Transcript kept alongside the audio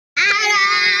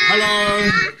Hello.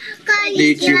 こん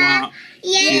にちは。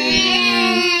イエー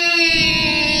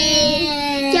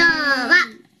イ。今日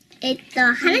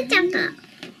ははなちゃんと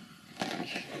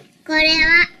これ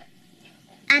は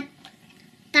あっ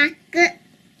たく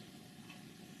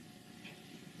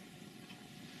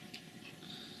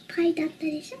パイだった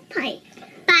でしょ。パイ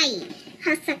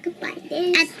はっさくパイ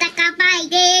です。あったかパイ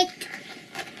で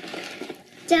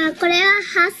す。じゃあこれはは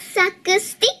っさく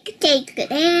スティックケーク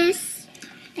です。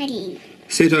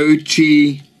瀬戸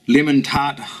内レモン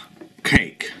タート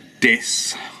ケーキで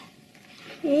す。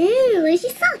美味しそ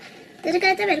う。どれか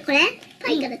ら食べる？これ？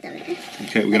パイから食べる。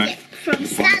Okay, we're gonna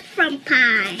start from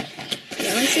pie。美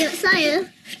味しそうよ。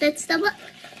二つとも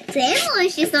全部美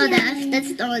味しそうだ。二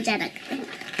つともじゃなくて。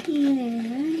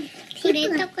これ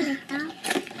とこれとこ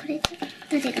れと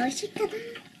どれが美味しいかな。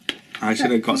I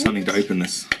should have got something to open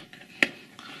this.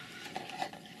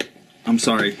 I'm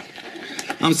sorry.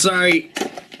 I'm sorry.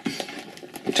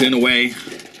 Turn away.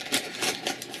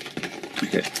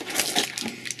 Okay.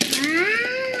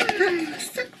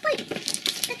 さっぱり。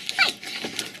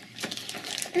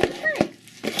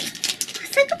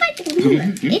さっぱりってこと？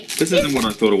 This isn't what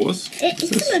I thought it was.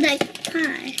 It's not like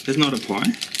pie. It's not a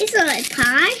pie. It's not like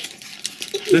pie.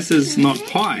 This is not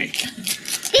pie.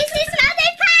 This is not a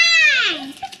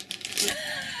pie.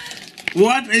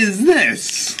 What is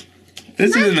this?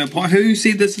 This isn't a pie. Who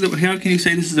said this is a, how can you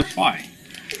say this is a pie?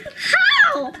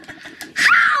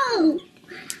 How?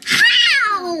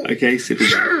 Okay, sit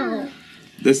it How?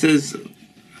 This is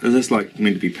this like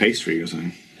meant to be pastry or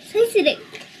something? So is it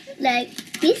like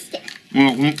biscuit?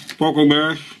 Taco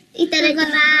bear. いただきま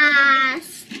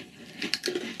す。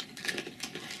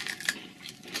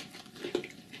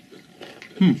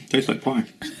Tastes like pie.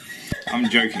 I'm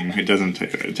joking. It doesn't.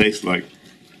 It tastes like,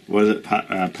 what is it?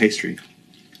 Pastry.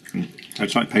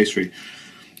 It's like pastry.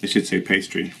 It should say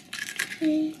pastry.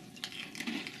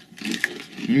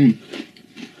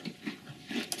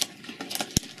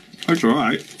 That's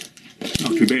alright.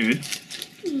 Not too bad.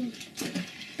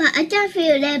 But I just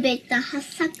feel a little bit the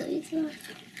hasaku as well.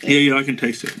 Yeah, I can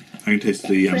taste it. I can taste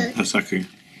the Really? hasaku.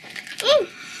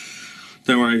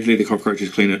 Don't worry, let the cockroaches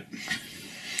clean it.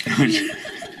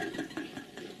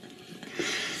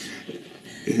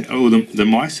 Oh, the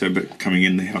mice are coming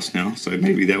in the house now, so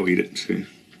maybe they'll eat it too.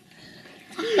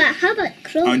 But how about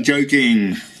crows? I'm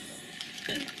joking.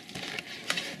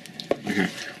 Okay.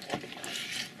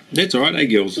 That's alright, eh,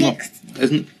 girls?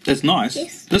 It's nice.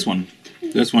 Yes. This one.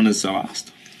 This one is the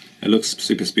last. It looks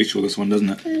super special, this one, doesn't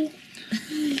it?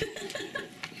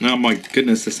 Oh my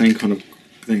goodness, the same kind of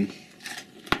thing.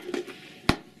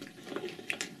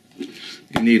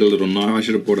 You need a little knife. I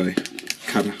should have bought a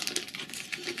cutter.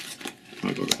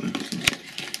 I got it there.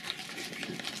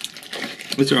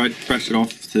 It's alright, brush it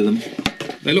off to them.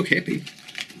 They look happy.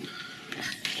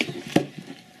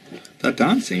 They're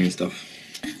dancing and stuff.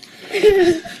 い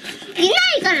な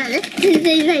いからね。全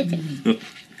然いないじゃん。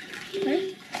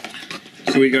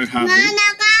Shall we go half? 長い。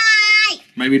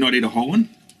 Maybe not eat a whole one?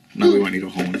 No, we won't eat a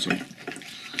whole one, sorry.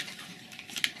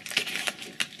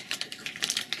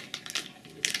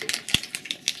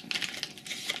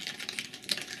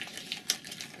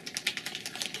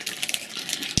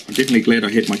 I'm definitely glad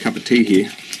I had my cup of tea here.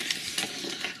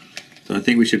 So I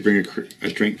think we should bring a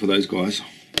drink for those guys.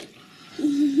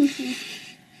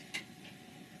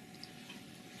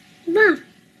 まあ、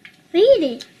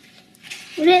really?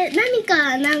 俺、何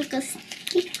かなんかス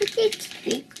ティックケーキって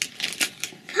いうか、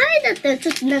パイだったらち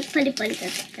ょっとなんかパリパリだっ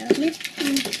たからね。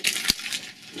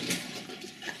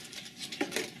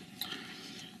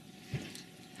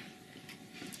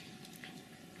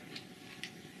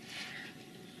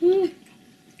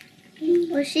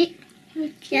美味しい。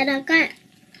柔らかい。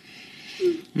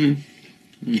柔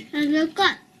ら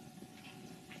かい。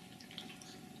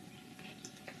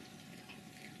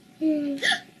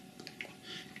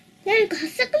何かはっ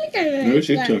さくみたいなの No,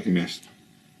 she's talking mess.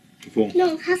 Before.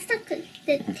 No, はっさくっ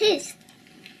てtaste.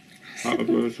 I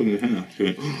was talking to Hannah. She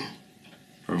went,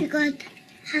 oh. Because は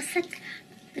っさく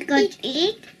because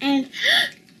eat and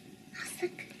はっさ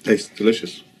く Tastes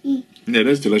delicious. Yeah, it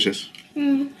is delicious.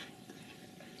 And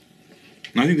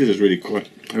I think this is really quite.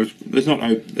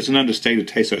 It's an understated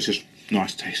taste, so it's just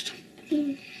nice taste.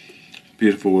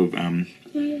 Beautiful with a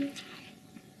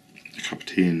cup of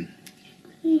tea and.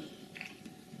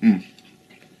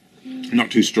 Not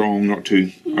too strong, not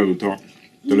too over the top.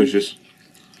 Delicious.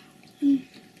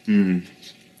 Yummy.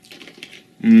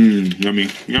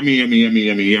 Yummy, yummy, yummy,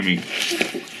 yummy, yummy.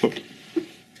 Oh.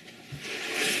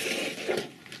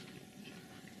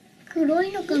 黒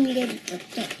いのが見れるって。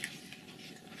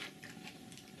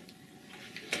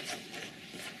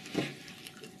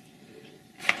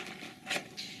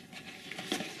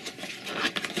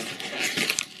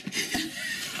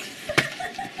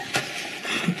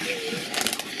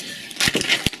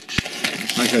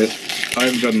I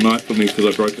haven't got a knife for me because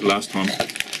I broke it last time.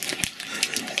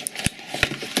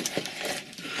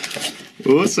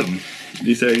 Awesome.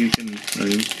 You say you can...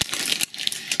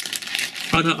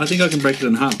 Oh no, I think I can break it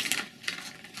in half.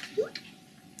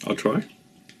 I'll try.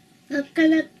 I'm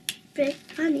gonna break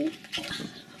honey.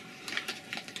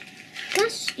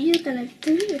 Gosh, you're gonna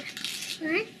do it.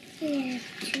 What? Yeah,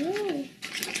 true.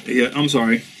 Yeah, I'm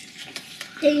sorry.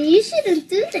 Then you shouldn't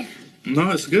do that.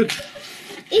 No, it's good.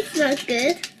 It's not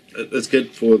good. It's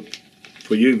good for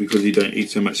you because you don't eat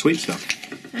so much sweet stuff.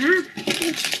 Ah.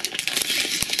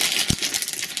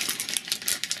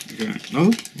 Okay. Oh,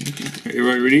 okay. Are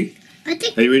you ready? I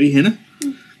think. Are you ready, Hannah?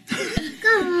 Go.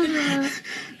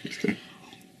 Let's go.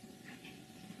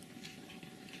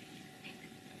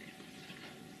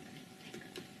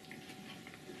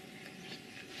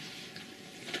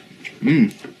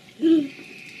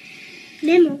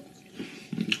 Lemon.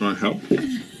 Try to help.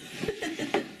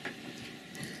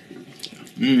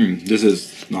 This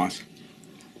is nice.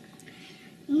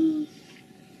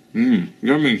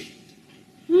 Yummy.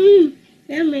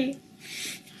 Yummy.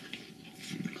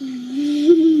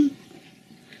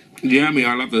 Yummy,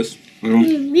 I love this.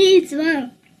 Me as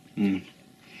well.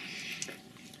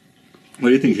 What do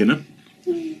you think, Hannah?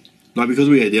 Like, because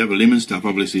we had the other lemon stuff,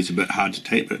 obviously it's a bit hard to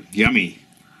take, but yummy.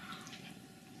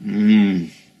 I'll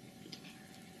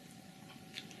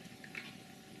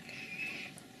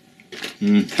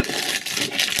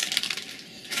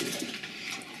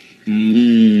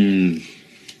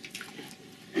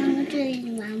do it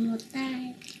one more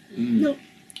time. No.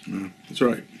 No, that's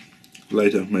right.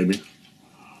 Later, maybe.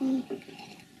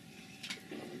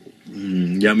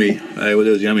 Yummy. Hey, well, it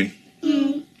was yummy.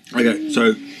 Okay,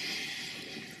 so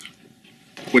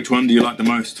which one do you like the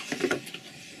most?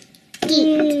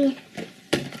 Geek.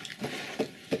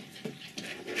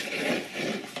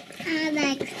 I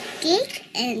like geek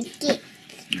and geek.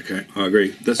 Okay, I agree.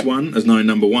 This one is my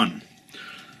number one. I'm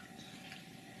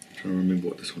trying to remember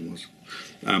what this one was.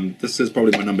 This is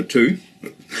probably my number 2.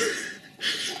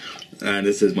 And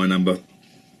this is my number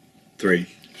 3.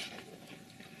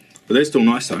 But they're still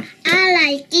nice though. I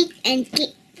like geek and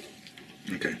geek.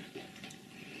 Okay.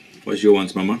 What's your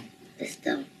ones, Mama? This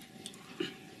though.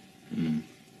 Do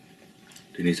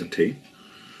you need some tea?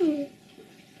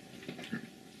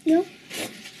 No.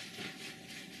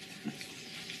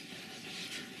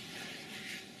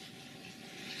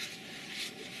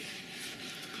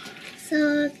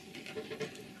 So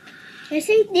I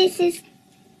think this is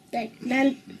like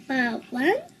number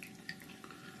 1,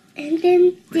 and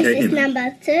then this Okay, is Hannah.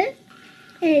 number 2,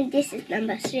 and this is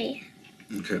number 3.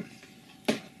 Okay.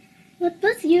 What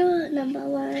was your number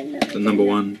 1? So number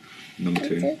 1, number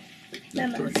 2.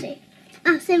 Number Three. 3.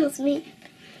 Ah, same as me.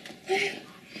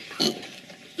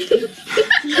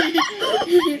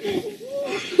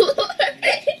 What?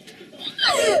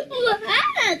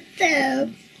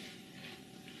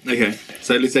 Okay,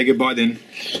 so let's say goodbye then.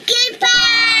 Goodbye!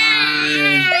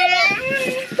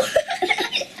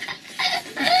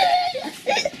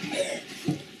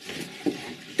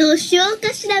 どうしよう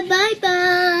かしら、バイ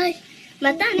バイ。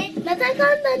またね、また今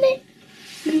度ね。